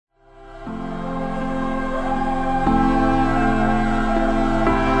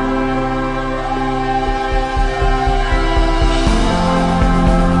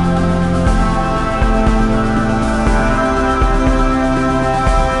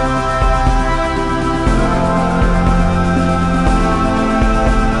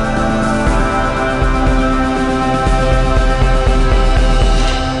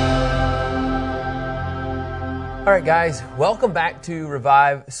Guys, welcome back to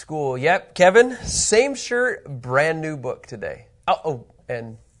Revive School. Yep, Kevin, same shirt, brand new book today. Oh,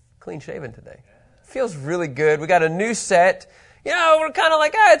 and clean shaven today. Feels really good. We got a new set. You know, we're kind of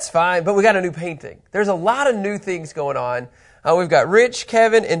like, it's fine, but we got a new painting. There's a lot of new things going on. We've got Rich,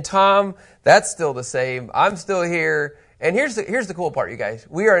 Kevin, and Tom. That's still the same. I'm still here. And here's the cool part, you guys.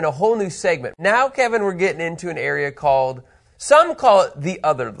 We are in a whole new segment. Now, Kevin, we're getting into an area called, some call it the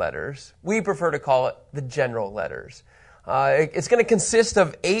other letters. We prefer to call it the general letters. It's going to consist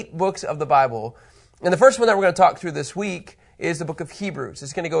of 8 books of the Bible. And the first one that we're going to talk through this week is the book of Hebrews.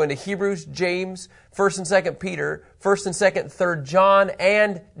 It's going to go into Hebrews, James, 1st and 2nd Peter, 1st and 2nd, 3rd John,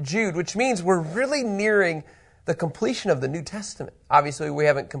 and Jude, which means we're really nearing the completion of the New Testament. Obviously, we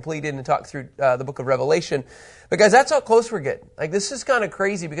haven't completed and talked through the book of Revelation. But guys, that's how close we're getting. Like, this is kind of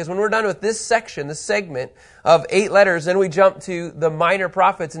crazy because when we're done with this section, this segment of 8 letters, then we jump to the minor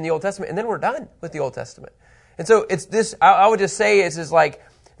prophets in the Old Testament, and then we're done with the Old Testament. And so it's this, I would just say is like,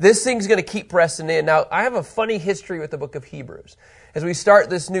 this thing's going to keep pressing in. Now, I have a funny history with the book of Hebrews. As we start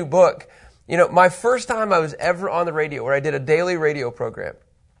this new book, you know, my first time I was ever on the radio, where I did a daily radio program,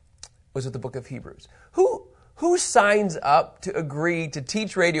 was with the book of Hebrews. Who signs up to agree to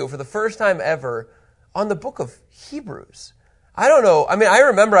teach radio for the first time ever on the book of Hebrews? I don't know. I mean, I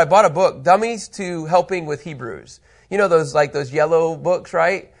remember I bought a book, Dummies to Helping with Hebrews. You know, those yellow books,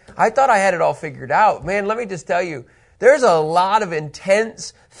 right? I thought I had it all figured out. Man, let me just tell you, there's a lot of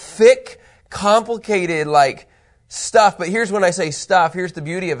intense, thick, complicated, stuff. But here's when I say stuff, here's the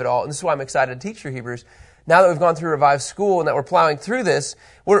beauty of it all. And this is why I'm excited to teach through Hebrews. Now that we've gone through Revive School and that we're plowing through this,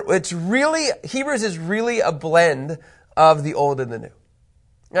 Hebrews is really a blend of the old and the new.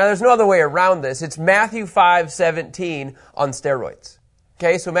 Now, there's no other way around this. It's Matthew 5:17 on steroids.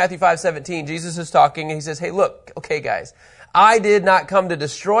 Okay, so Matthew 5:17, Jesus is talking and he says, hey, look, okay, guys, I did not come to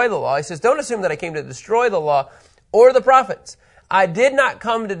destroy the law. He says, don't assume that I came to destroy the law or the prophets. I did not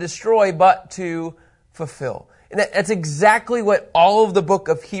come to destroy, but to fulfill. And that's exactly what all of the book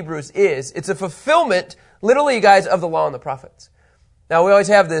of Hebrews is. It's a fulfillment, literally, you guys, of the law and the prophets. Now, we always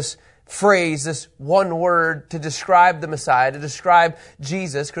have this phrase, this one word to describe the Messiah, to describe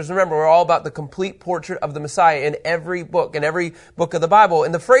Jesus, because remember, we're all about the complete portrait of the Messiah in every book of the Bible.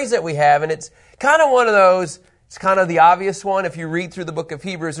 And the phrase that we have, and it's kind of one of those, it's kind of the obvious one. If you read through the book of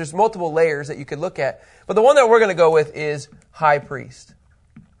Hebrews, there's multiple layers that you could look at. But the one that we're going to go with is high priest.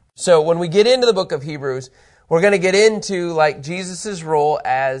 So when we get into the book of Hebrews, we're going to get into Jesus' role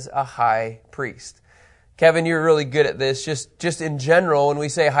as a high priest. Kevin, you're really good at this. Just in general, when we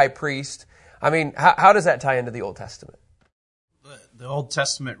say high priest, I mean, how does that tie into the Old Testament? The Old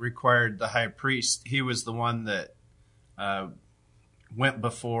Testament required the high priest. He was the one that went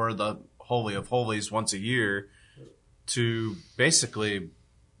before the Holy of Holies once a year to basically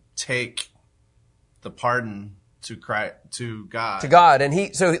take the pardon to God. To God.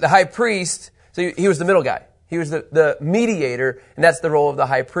 And so the high priest, so he was the middle guy. He was the mediator, and that's the role of the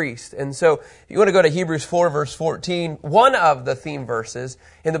high priest. And so if you want to go to Hebrews 4, verse 14, one of the theme verses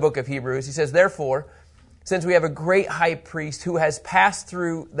in the book of Hebrews, he says, therefore, since we have a great high priest who has passed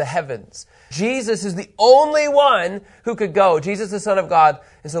through the heavens, Jesus is the only one who could go. Jesus, the Son of God.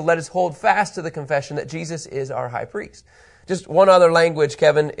 And so let us hold fast to the confession that Jesus is our high priest. Just one other language,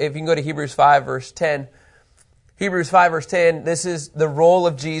 Kevin, if you can go to Hebrews 5, verse 10. Hebrews 5, verse 10, this is the role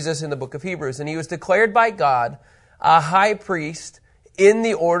of Jesus in the book of Hebrews. And he was declared by God a high priest in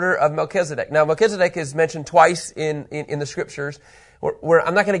the order of Melchizedek. Now, Melchizedek is mentioned twice in the scriptures. Where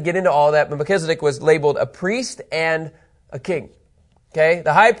I'm not going to get into all that, but Melchizedek was labeled a priest and a king. Okay?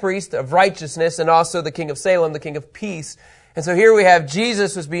 The high priest of righteousness and also the king of Salem, the king of peace. And so here we have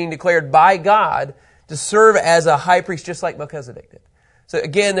Jesus was being declared by God to serve as a high priest just like Melchizedek did. So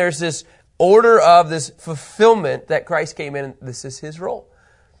again, there's this order of this fulfillment that Christ came in, and this is his role.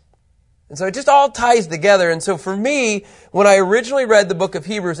 And so it just all ties together. And so for me, when I originally read the book of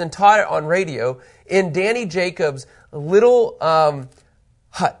Hebrews and taught it on radio, in Danny Jacobs' little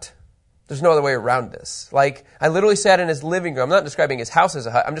hut, there's no other way around this. I literally sat in his living room. I'm not describing his house as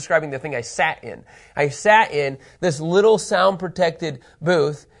a hut. I'm describing the thing I sat in. I sat in this little sound-protected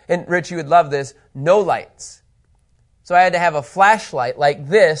booth, and Rich, you would love this, no lights. So I had to have a flashlight like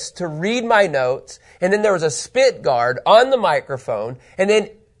this to read my notes. And then there was a spit guard on the microphone. And then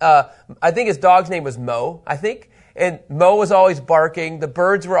I think his dog's name was Mo, And Mo was always barking. The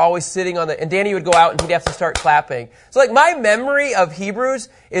birds were always sitting and Danny would go out and he'd have to start clapping. So my memory of Hebrews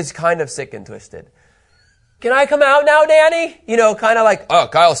is kind of sick and twisted. Can I come out now, Danny? Kind of oh,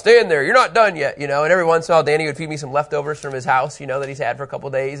 Kyle, stay in there. You're not done yet, And every once in a while, Danny would feed me some leftovers from his house, that he's had for a couple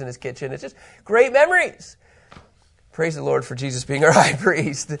of days in his kitchen. It's just great memories. Praise the Lord for Jesus being our high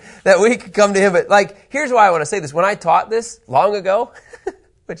priest, that we could come to him. But like, here's why I want to say this. When I taught this long ago,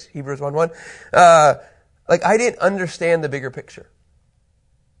 which Hebrews 1:1, like I didn't understand the bigger picture.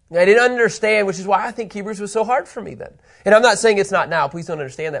 I didn't understand, which is why I think Hebrews was so hard for me then. And I'm not saying it's not now. Please don't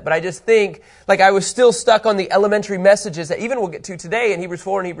understand that. But I just think, like I was still stuck on the elementary messages that even we'll get to today in Hebrews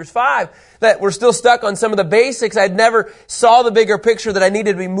 4 and Hebrews 5, that we're still stuck on some of the basics. I never saw the bigger picture that I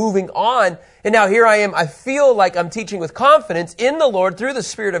needed to be moving on. And now here I am. I feel like I'm teaching with confidence in the Lord through the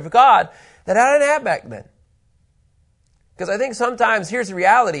Spirit of God that I didn't have back then. Because I think sometimes, here's the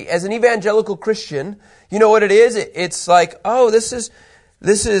reality. As an evangelical Christian, you know what it is? It's like, oh, this is,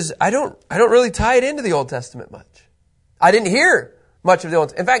 I don't really tie it into the Old Testament much. I didn't hear much of the Old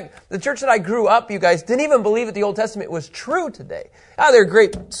Testament. In fact, the church that I grew up, you guys, didn't even believe that the Old Testament was true today. They're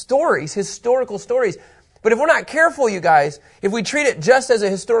great stories, historical stories. But if we're not careful, you guys, if we treat it just as a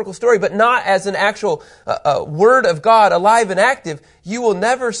historical story, but not as an actual word of God, alive and active, you will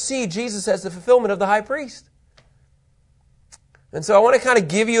never see Jesus as the fulfillment of the high priest. And so I want to kind of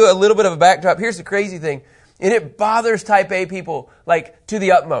give you a little bit of a backdrop. Here's the crazy thing. And it bothers type A people, like, to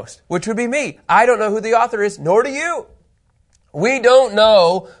the utmost, which would be me. I don't know who the author is, nor do you. We don't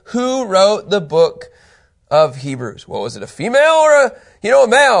know who wrote the book of Hebrews. Well, was it a female or a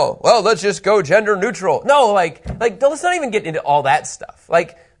male? Well, let's just go gender neutral. No, like, let's not even get into all that stuff.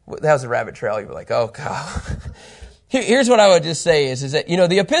 Like, that was a rabbit trail. You were like, oh, God. Here's what I would just say is that,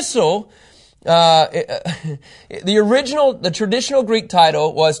 the epistle, the traditional Greek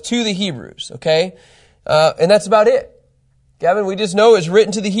title was to the Hebrews, okay? And that's about it. Kevin, we just know it's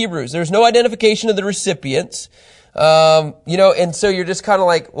written to the Hebrews. There's no identification of the recipients. And so you're just kind of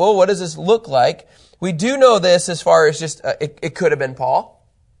like, well, what does this look like? We do know this as far as just, it could have been Paul.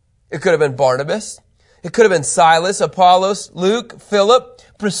 It could have been Barnabas. It could have been Silas, Apollos, Luke, Philip,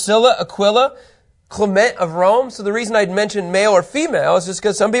 Priscilla, Aquila, Clement of Rome. So the reason I'd mention male or female is just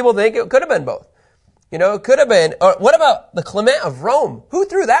because some people think it could have been both. It could have been, or what about the Clement of Rome? Who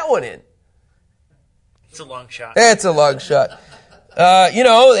threw that one in? It's a long shot. It's a long shot.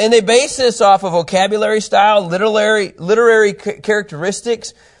 And they base this off of vocabulary style, literary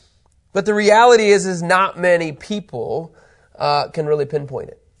characteristics. But the reality is not many people can really pinpoint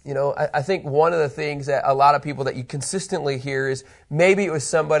it. I think one of the things that a lot of people that you consistently hear is maybe it was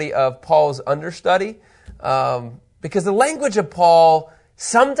somebody of Paul's understudy. Because the language of Paul,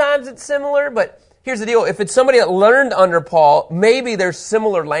 sometimes it's similar, but here's the deal. If it's somebody that learned under Paul, maybe there's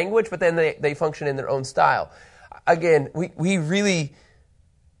similar language, but then they function in their own style. Again, we really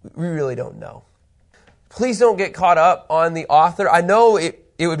don't know. Please don't get caught up on the author. I know it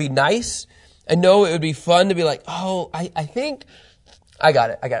would be nice. I know it would be fun to be like, oh, I think I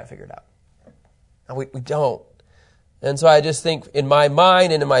got it. I got it figured out. And we don't. And so I just think in my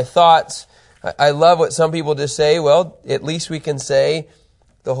mind and in my thoughts, I love what some people just say, well, at least we can say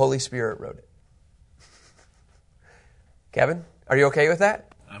the Holy Spirit wrote it. Kevin, are you okay with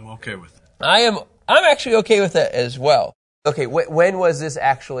that? I'm okay with it. I'm actually okay with that as well. Okay, when was this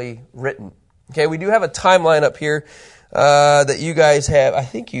actually written? Okay, we do have a timeline up here that you guys have. I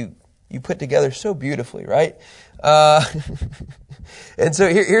think you put together so beautifully, right? And so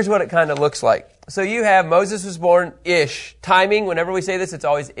here's what it kind of looks like. So you have Moses was born-ish. Timing, whenever we say this, it's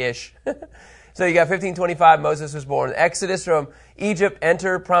always ish. So you got 1525, Moses was born. Exodus from Egypt,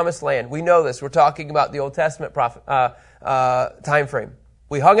 enter promised land. We know this. We're talking about the Old Testament time frame.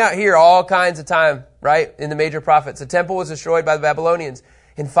 We hung out here all kinds of time, right, in the major prophets. The temple was destroyed by the Babylonians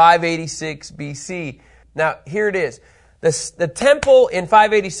in 586 BC. Now, here it is. The temple in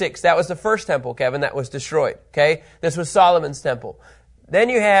 586, that was the first temple, Kevin, that was destroyed, okay? This was Solomon's temple. Then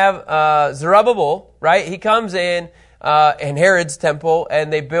you have Zerubbabel, right? He comes in, and Herod's temple,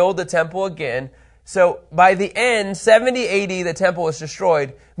 and they build the temple again. So by the end, 70 AD, the temple was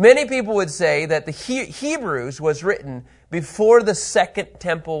destroyed. Many people would say that the Hebrews was written before the second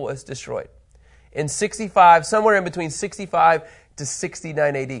temple was destroyed. In 65, somewhere in between 65 to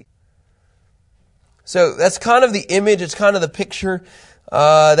 69 AD. So that's kind of the image, it's kind of the picture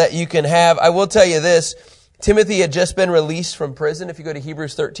that you can have. I will tell you this, Timothy had just been released from prison. If you go to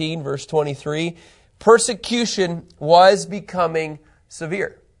Hebrews 13, verse 23, persecution was becoming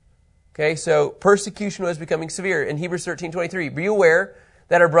severe. Okay, so persecution was becoming severe. In Hebrews 13:23, be aware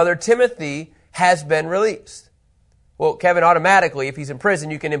that our brother Timothy has been released. Well, Kevin, automatically, if he's in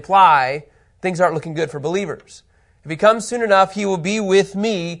prison, you can imply things aren't looking good for believers. If he comes soon enough, he will be with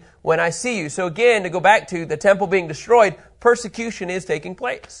me when I see you. So again, to go back to the temple being destroyed, persecution is taking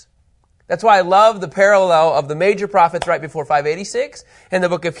place. That's why I love the parallel of the major prophets right before 586 and the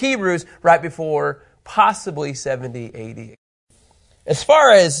book of Hebrews right before possibly 70 AD. As far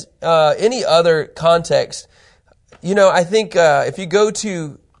as any other context, I think if you go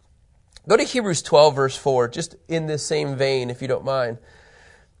to Hebrews 12, verse 4, just in this same vein, if you don't mind.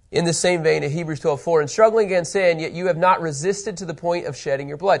 In the same vein, in Hebrews 12:4, and struggling against sin, yet you have not resisted to the point of shedding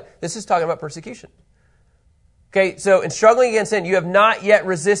your blood. This is talking about persecution. Okay, so in struggling against sin, you have not yet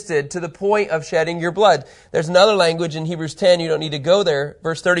resisted to the point of shedding your blood. There's another language in Hebrews 10, you don't need to go there,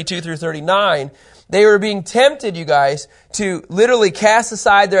 verse 32 through 39. They were being tempted, you guys, to literally cast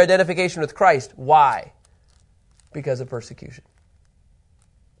aside their identification with Christ. Why? Because of persecution.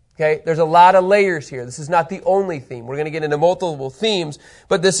 Okay, there's a lot of layers here. This is not the only theme. We're going to get into multiple themes,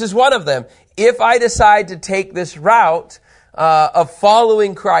 but this is one of them. If I decide to take this route of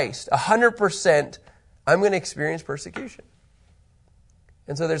following Christ 100%, I'm going to experience persecution.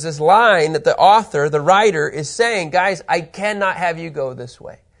 And so there's this line that the author, the writer, is saying, guys, I cannot have you go this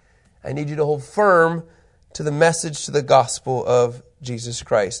way. I need you to hold firm to the message, to the gospel of Jesus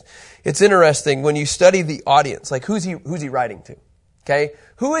Christ. It's interesting when you study the audience, like who's he writing to? Okay,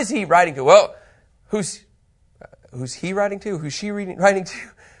 who is he writing to? Well, who's he writing to? Who's she writing to?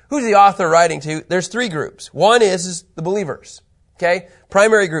 Who's the author writing to? There's three groups. One is the believers. Okay,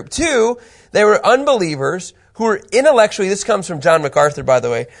 primary group. Two, they were unbelievers who were intellectually. This comes from John MacArthur, by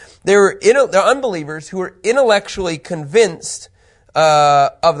the way. They're unbelievers who were intellectually convinced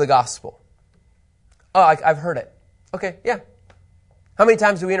of the gospel. Oh, I've heard it. Okay, yeah. How many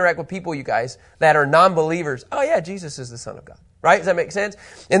times do we interact with people, you guys, that are non-believers? Oh yeah, Jesus is the Son of God. Right? Does that make sense?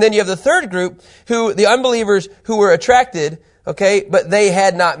 And then you have the third group, the unbelievers who were attracted, okay, but they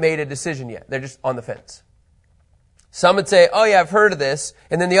had not made a decision yet. They're just on the fence. Some would say, oh yeah, I've heard of this.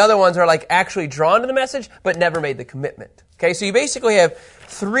 And then the other ones are like actually drawn to the message, but never made the commitment. Okay, so you basically have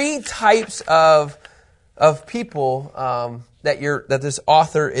three types of people that this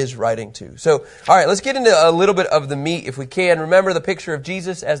author is writing to. So, all right, let's get into a little bit of the meat if we can. Remember the picture of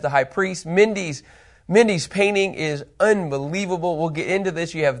Jesus as the high priest. Mindy's painting is unbelievable. We'll get into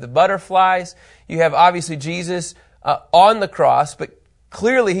this. You have the butterflies. You have obviously Jesus on the cross, but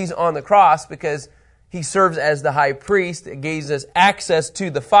clearly he's on the cross because he serves as the high priest. It gives us access to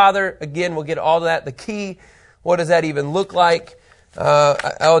the Father. Again, we'll get all of that. The key, what does that even look like?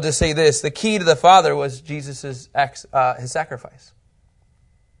 I'll just say this. The key to the Father was Jesus' his sacrifice.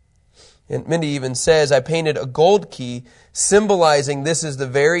 And Mindy even says, I painted a gold key symbolizing this is the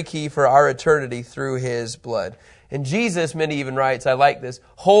very key for our eternity through his blood. And Jesus, Mindy even writes, I like this,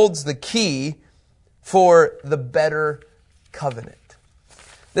 holds the key for the better covenant.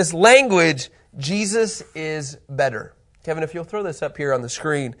 This language, Jesus is better. Kevin, if you'll throw this up here on the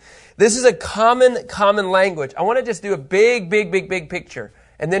screen. This is a common language. I want to just do a big picture,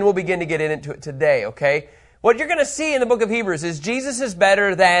 and then we'll begin to get into it today, okay? What you're going to see in the book of Hebrews is Jesus is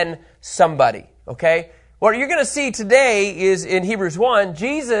better than somebody, okay? What you're going to see today is in Hebrews 1,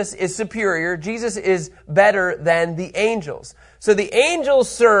 Jesus is superior. Jesus is better than the angels. So the angels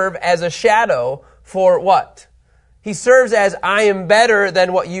serve as a shadow for what? He serves as, I am better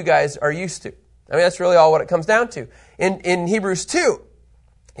than what you guys are used to. I mean, that's really all what it comes down to. In Hebrews 2,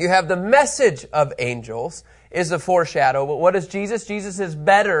 you have the message of angels is a foreshadow. But what is Jesus? Jesus is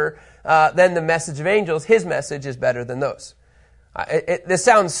better than the message of angels. His message is better than those. This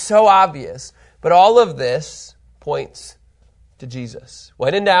sounds so obvious, but all of this points to Jesus.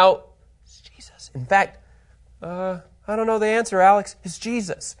 When in doubt, it's Jesus. In fact, I don't know the answer, Alex. It's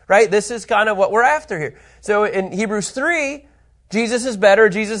Jesus, right? This is kind of what we're after here. So in Hebrews 3, Jesus is better.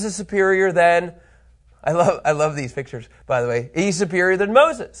 Jesus is superior than, I love these pictures, by the way. He's superior than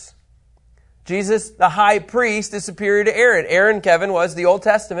Moses. Jesus, the high priest, is superior to Aaron. Aaron, Kevin, was the Old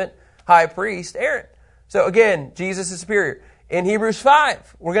Testament high priest, Aaron. So again, Jesus is superior. In Hebrews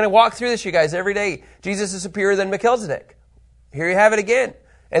 5, we're going to walk through this, you guys, every day. Jesus is superior than Melchizedek. Here you have it again.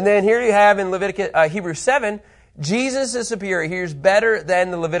 And then here you have in Hebrews 7, Jesus is superior. He's better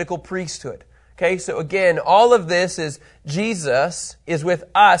than the Levitical priesthood. Okay, so again, all of this is Jesus is with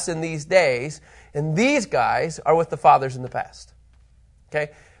us in these days, and these guys are with the fathers in the past.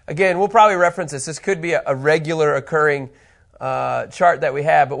 Okay, again, we'll probably reference this. This could be a regular occurring chart that we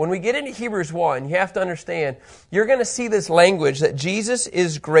have, but when we get into Hebrews 1, you have to understand, you're going to see this language that Jesus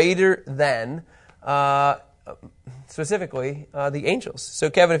is greater than, specifically, the angels.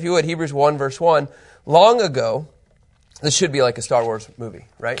 So Kevin, if you would, Hebrews 1, verse 1, long ago, this should be like a Star Wars movie,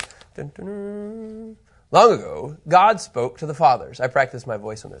 right? Dun, dun, dun. Long ago, God spoke to the fathers. I practiced my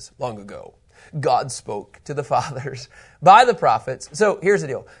voice on this. Long ago, God spoke to the fathers by the prophets. So here's the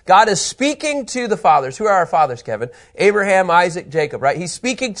deal. God is speaking to the fathers. Who are our fathers, Kevin? Abraham, Isaac, Jacob, right? He's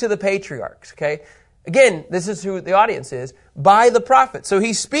speaking to the patriarchs, okay? Again, this is who the audience is, by the prophets. So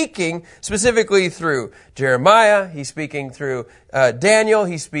he's speaking specifically through Jeremiah. He's speaking through Daniel.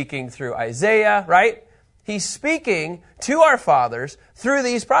 He's speaking through Isaiah, right? He's speaking to our fathers through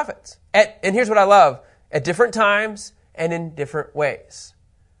these prophets. And here's what I love. At different times and in different ways.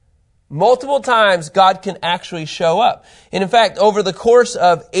 Multiple times God can actually show up. And in fact, over the course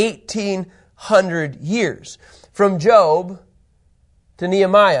of 1,800 years, from Job to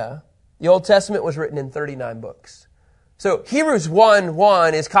Nehemiah, the Old Testament was written in 39 books. So Hebrews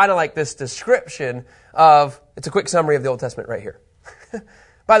 1:1 is kind of like this description of, it's a quick summary of the Old Testament right here.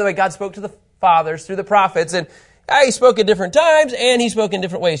 By the way, God spoke to the fathers through the prophets, and he spoke at different times, and he spoke in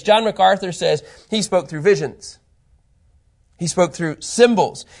different ways. John MacArthur says he spoke through visions. He spoke through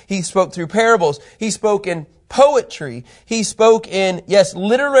symbols. He spoke through parables. He spoke in poetry. He spoke in,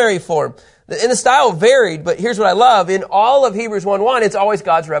 literary form. And the style varied, but here's what I love. In all of Hebrews 1:1, it's always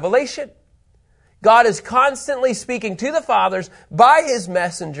God's revelation. God is constantly speaking to the fathers by His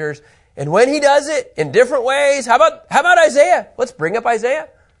messengers. And when He does it in different ways, how about Isaiah? Let's bring up Isaiah.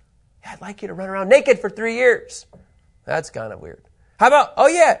 I'd like you to run around naked for 3 years. That's kind of weird. How about,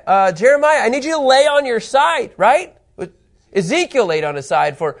 Jeremiah, I need you to lay on your side, right? Ezekiel laid on his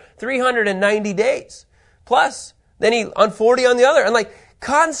side for 390 days. Plus, then he on 40 on the other. And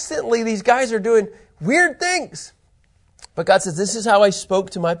constantly these guys are doing weird things. But God says, this is how I spoke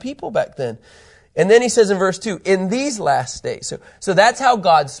to my people back then. And then He says in verse 2, in these last days. So that's how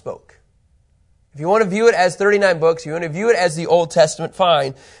God spoke. If you want to view it as 39 books, you want to view it as the Old Testament,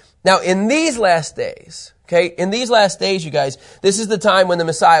 fine. Now, in these last days, you guys, this is the time when the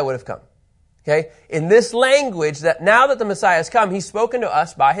Messiah would have come. Okay? In this language, that now that the Messiah has come, He's spoken to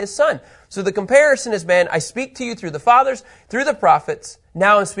us by His Son. So the comparison has been, I speak to you through the fathers, through the prophets.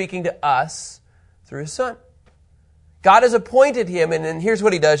 Now I'm speaking to us through His Son. God has appointed Him, and here's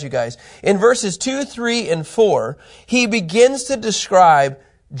what He does, you guys. In verses 2, 3, and 4, He begins to describe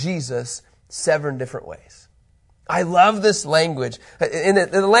Jesus 7 different ways. I love this language. In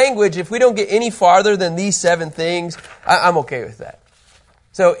the language, if we don't get any farther than these 7 things, I'm okay with that.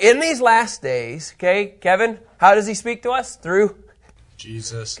 So in these last days, okay, Kevin, how does He speak to us? Through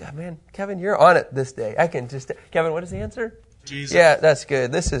Jesus. God, man, Kevin, you're on it this day. Kevin, what is the answer? Jesus. Yeah, that's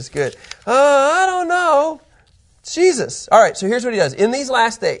good. This is good. I don't know. It's Jesus. All right, so here's what He does. In these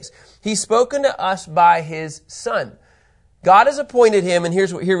last days, He's spoken to us by His Son. God has appointed Him, and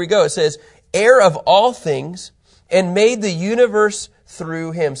here we go. It says, heir of all things, and made the universe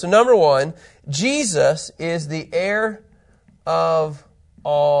through Him. So number 1, Jesus is the heir of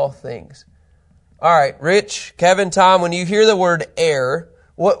all things. All right, Rich, Kevin, Tom, when you hear the word heir,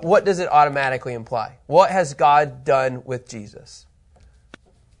 what does it automatically imply? What has God done with Jesus?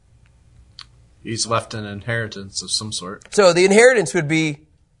 He's left an inheritance of some sort. So the inheritance would be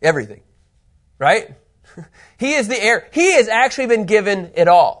everything, right? He is the heir. He has actually been given it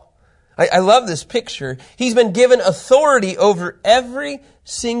all. I love this picture. He's been given authority over every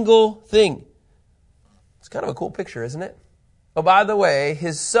single thing. It's kind of a cool picture, isn't it? Oh, by the way,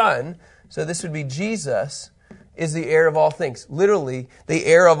 His Son, so this would be Jesus, is the heir of all things. Literally, the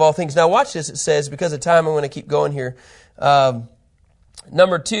heir of all things. Now watch this. It says, because of time, I'm going to keep going here.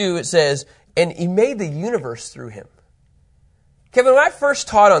 Number 2, it says, and He made the universe through Him. Kevin, when I first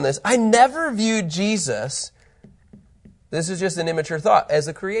taught on this, I never viewed Jesus, this is just an immature thought, as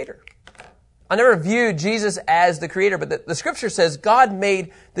the creator. I never viewed Jesus as the creator, but the Scripture says God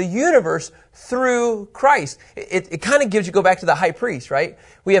made the universe through Christ. It kind of gives you, go back to the high priest, right?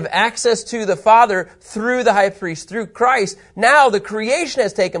 We have access to the Father through the high priest, through Christ. Now the creation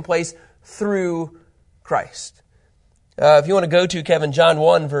has taken place through Christ. If you want to go to, Kevin, John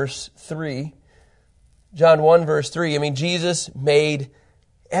 1, verse 3. John 1, verse 3. Jesus made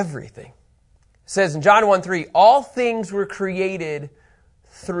everything. It says in John 1, 3, all things were created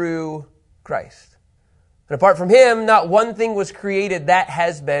through Christ. And apart from Him, not one thing was created that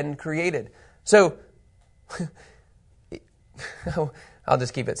has been created. So, I'll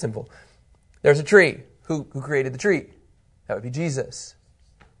just keep it simple. There's a tree. Who created the tree? That would be Jesus.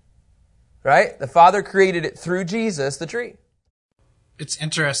 Right? The Father created it through Jesus, the tree. It's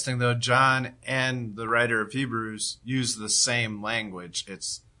interesting, though, John and the writer of Hebrews use the same language.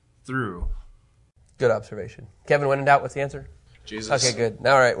 It's through. Good observation. Kevin, when in doubt, what's the answer? Jesus. Okay, good.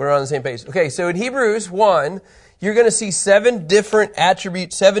 All right, we're on the same page. Okay, so in Hebrews 1, you're going to see 7 different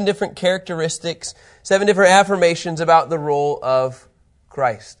attributes, 7 different characteristics, 7 different affirmations about the role of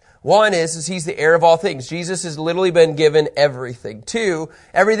Christ. 1 is He's the heir of all things. Jesus has literally been given everything. 2,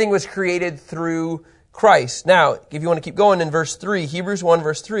 everything was created through Christ. Now, if you want to keep going in verse 3, Hebrews 1,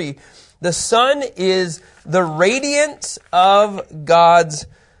 verse 3, the Son is the radiance of God's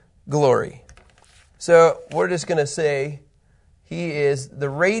glory. So we're just going to say, He is the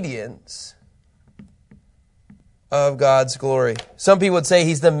radiance of God's glory. Some people would say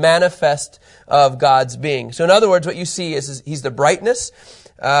he's the manifest of God's being. So in other words, what you see is he's the brightness.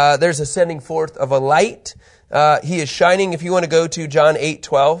 There's a sending forth of a light. He is shining. If you want to go to John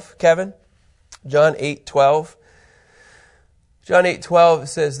 8:12, Kevin. John 8:12. John 8:12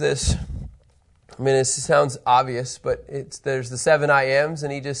 says this. I mean, it sounds obvious, but there's the 7 I ams,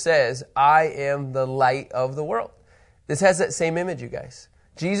 and he just says, I am the light of the world. This has that same image, you guys.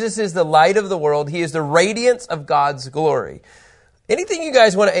 Jesus is the light of the world. He is the radiance of God's glory. Anything you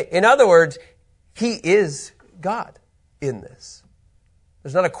guys want to... In other words, he is God in this.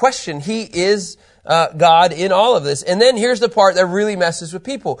 There's not a question. He is God in all of this. And then here's the part that really messes with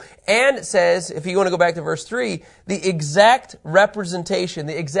people. And it says, if you want to go back to verse 3, the exact representation,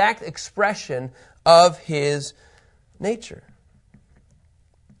 the exact expression of his nature.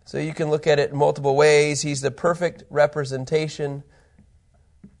 So you can look at it in multiple ways. He's the perfect representation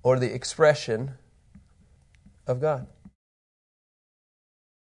or the expression of God.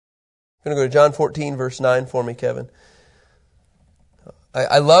 I'm going to go to John 14, verse 9 for me, Kevin.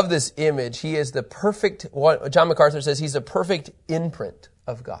 I love this image. He is the perfect, John MacArthur says, he's the perfect imprint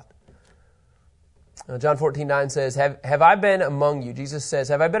of God. John 14:9 says, have I been among you? Jesus says,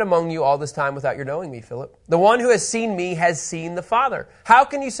 have I been among you all this time without your knowing me, Philip? The one who has seen me has seen the Father. How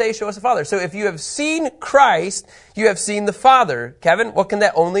can you say, show us the Father? So if you have seen Christ, you have seen the Father. Kevin, what can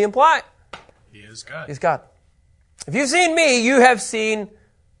that only imply? He is God. He's God. If you've seen me, you have seen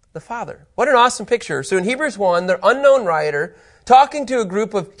the Father. What an awesome picture. So in Hebrews 1, the unknown writer, talking to a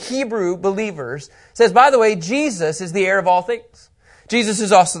group of Hebrew believers, says, by the way, Jesus is the heir of all things. Jesus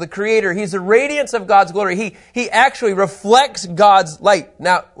is also the creator. He's the radiance of God's glory. He actually reflects God's light.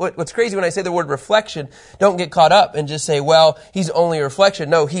 Now, what's crazy when I say the word reflection, don't get caught up and just say, well, he's only a reflection.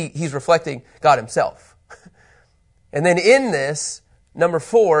 No, he's reflecting God himself. And then in this, number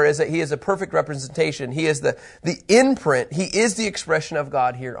 4 is that he is a perfect representation. He is the imprint. He is the expression of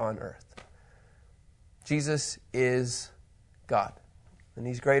God here on earth. Jesus is God. And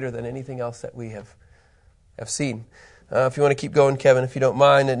he's greater than anything else that we have seen. If you want to keep going, Kevin, if you don't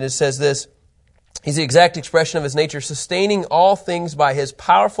mind, and it says this, he's the exact expression of his nature, sustaining all things by his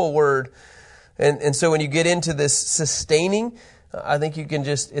powerful word. And so when you get into this sustaining, I think you can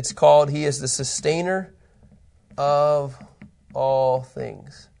just, it's called, he is the sustainer of all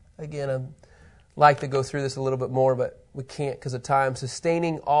things. Again, I'd like to go through this a little bit more, but we can't because of time.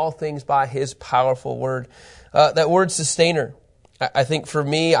 Sustaining all things by his powerful word. That word sustainer, I think for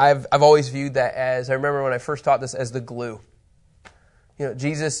me, I've always viewed that as, I remember when I first taught this, as the glue. You know,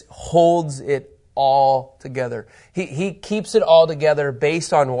 Jesus holds it all together. He keeps it all together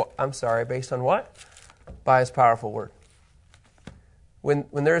based on what? Based on what? By his powerful word. When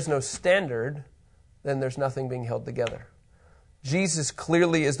there is no standard, then there's nothing being held together. Jesus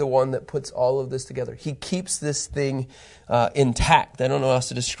clearly is the one that puts all of this together. He keeps this thing intact. I don't know how else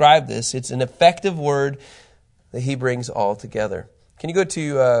to describe this. It's an effective word that he brings all together. Can you go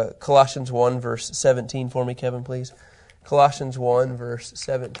to Colossians 1, verse 17 for me, Kevin, please? Colossians 1, verse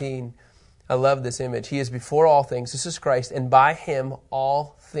 17. I love this image. He is before all things. This is Christ, and by him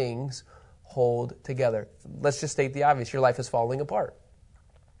all things hold together. Let's just state the obvious. Your life is falling apart.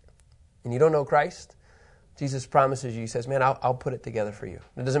 And you don't know Christ? Jesus promises you, he says, man, I'll put it together for you.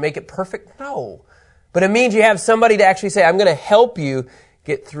 It doesn't make it perfect? No. But it means you have somebody to actually say, I'm going to help you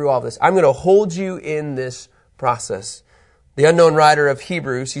get through all this. I'm going to hold you in this process. The unknown writer of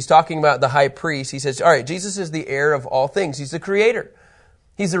Hebrews, he's talking about the high priest. He says, all right, Jesus is the heir of all things. He's the creator.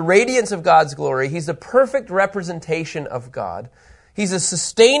 He's the radiance of God's glory. He's the perfect representation of God. He's a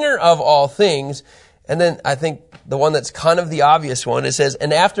sustainer of all things. And then I think the one that's kind of the obvious one, it says,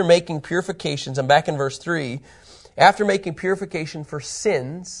 and after making purifications, I'm back in verse 3, after making purification for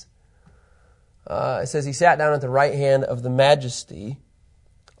sins, it says he sat down at the right hand of the majesty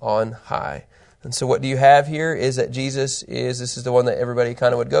on high. And so what do you have here is that this is the one that everybody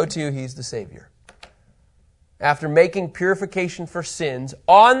kind of would go to, he's the Savior. After making purification for sins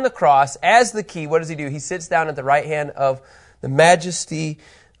on the cross as the key, what does he do? He sits down at the right hand of the majesty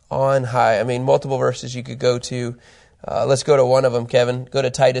on high. I mean, multiple verses you could go to. Let's go to one of them, Kevin. Go to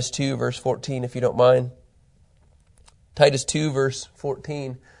Titus 2, verse 14, if you don't mind. Titus 2, verse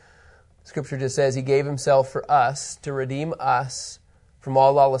 14. Scripture just says he gave himself for us to redeem us from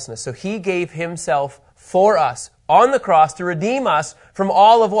all lawlessness. So he gave himself for us on the cross to redeem us from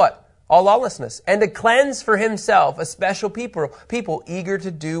all of what? All lawlessness. And to cleanse for himself a special people eager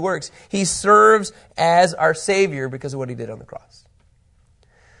to do works. He serves as our Savior because of what he did on the cross.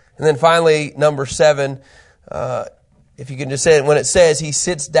 And then finally, number 7, if you can just say it, when it says he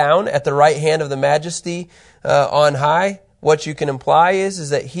sits down at the right hand of the majesty on high, what you can imply is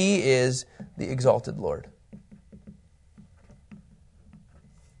that he is the exalted Lord.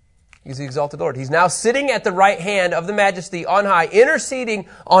 He's the exalted Lord. He's now sitting at the right hand of the Majesty on high, interceding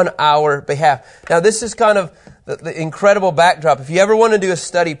on our behalf. Now, this is kind of the incredible backdrop. If you ever want to do a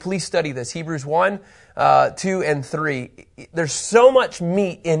study, please study this. Hebrews 1, 2, and 3. There's so much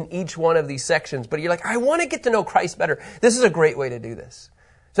meat in each one of these sections, but you're like, I want to get to know Christ better. This is a great way to do this.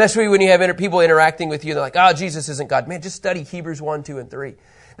 Especially when you have people interacting with you, they're like, oh, Jesus isn't God. Man, just study Hebrews 1, 2, and 3.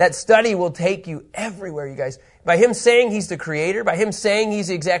 That study will take you everywhere, you guys. By Him saying He's the Creator, by Him saying He's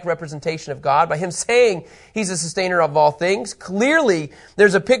the exact representation of God, by Him saying He's the sustainer of all things, clearly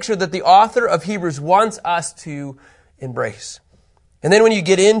there's a picture that the author of Hebrews wants us to embrace. And then when you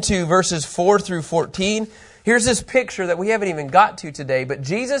get into verses 4 through 14, here's this picture that we haven't even got to today, but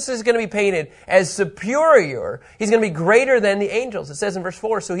Jesus is going to be painted as superior. He's going to be greater than the angels. It says in verse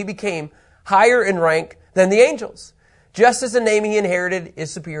 4, so He became higher in rank than the angels, just as the name He inherited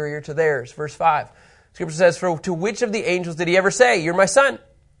is superior to theirs. Verse 5, Scripture says, for to which of the angels did He ever say, you're my son?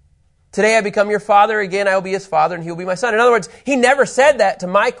 Today I become your father. Again, I will be his father and he will be my son. In other words, He never said that to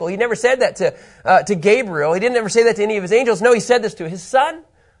Michael. He never said that to Gabriel. He didn't ever say that to any of His angels. No, He said this to His son.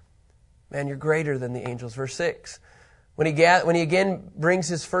 Man, you're greater than the angels. Verse 6. When he again brings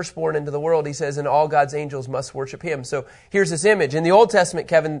His firstborn into the world, He says, and all God's angels must worship Him. So here's this image. In the Old Testament,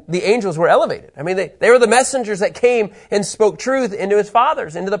 Kevin, the angels were elevated. I mean, they were the messengers that came and spoke truth into His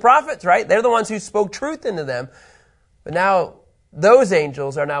fathers, into the prophets, right? They're the ones who spoke truth into them. But now, those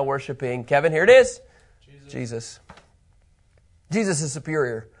angels are now worshiping, Kevin, here it is, Jesus. Jesus is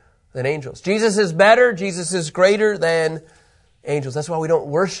superior than angels. Jesus is better. Jesus is greater than angels. That's why we don't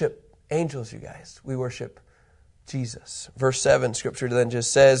worship angels, you guys. We worship Jesus. Verse 7, Scripture then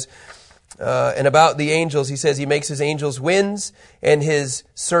just says, and about the angels, He says He makes His angels winds and His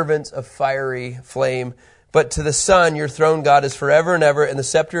servants a fiery flame. But to the Son, your throne, God, is forever and ever, and the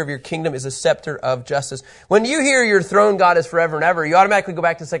scepter of your kingdom is a scepter of justice. When you hear your throne, God, is forever and ever, you automatically go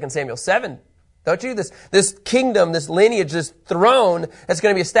back to 2 Samuel 7, don't you? This kingdom, this lineage, this throne that's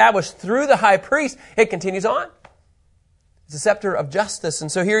going to be established through the high priest, it continues on. It's a scepter of justice.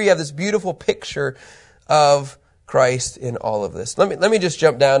 And so here you have this beautiful picture of Christ in all of this. Let me just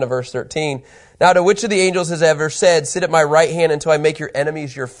jump down to verse 13. Now, to which of the angels has ever said, sit at my right hand until I make your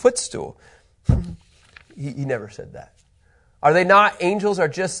enemies your footstool? He never said that. Are they not angels? Are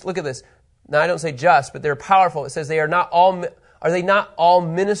just, look at this. Now, I don't say just, but they're powerful. It says are they not all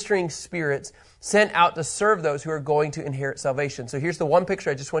ministering spirits sent out to serve those who are going to inherit salvation? So here's the one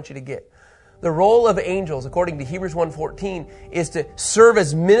picture I just want you to get. The role of angels, according to Hebrews 1:14, is to serve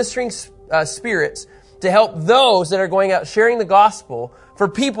as ministering spirits to help those that are going out sharing the gospel for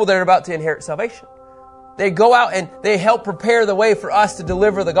people that are about to inherit salvation. They go out and they help prepare the way for us to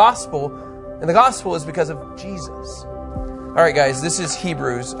deliver the gospel, and the gospel is because of Jesus. All right, guys, this is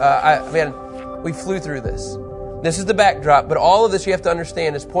Hebrews. We flew through this. This is the backdrop, but all of this you have to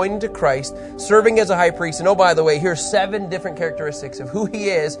understand is pointing to Christ, serving as a high priest. And oh, by the way, here's 7 different characteristics of who He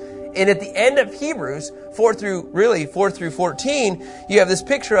is. And at the end of Hebrews, 4 through 14, you have this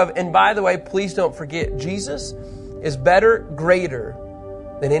picture of, and by the way, please don't forget, Jesus is better, greater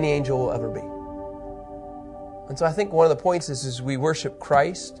than any angel will ever be. And so I think one of the points is we worship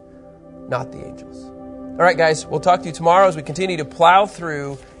Christ, not the angels. All right, guys, we'll talk to you tomorrow as we continue to plow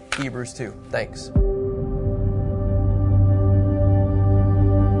through Hebrews 2. Thanks.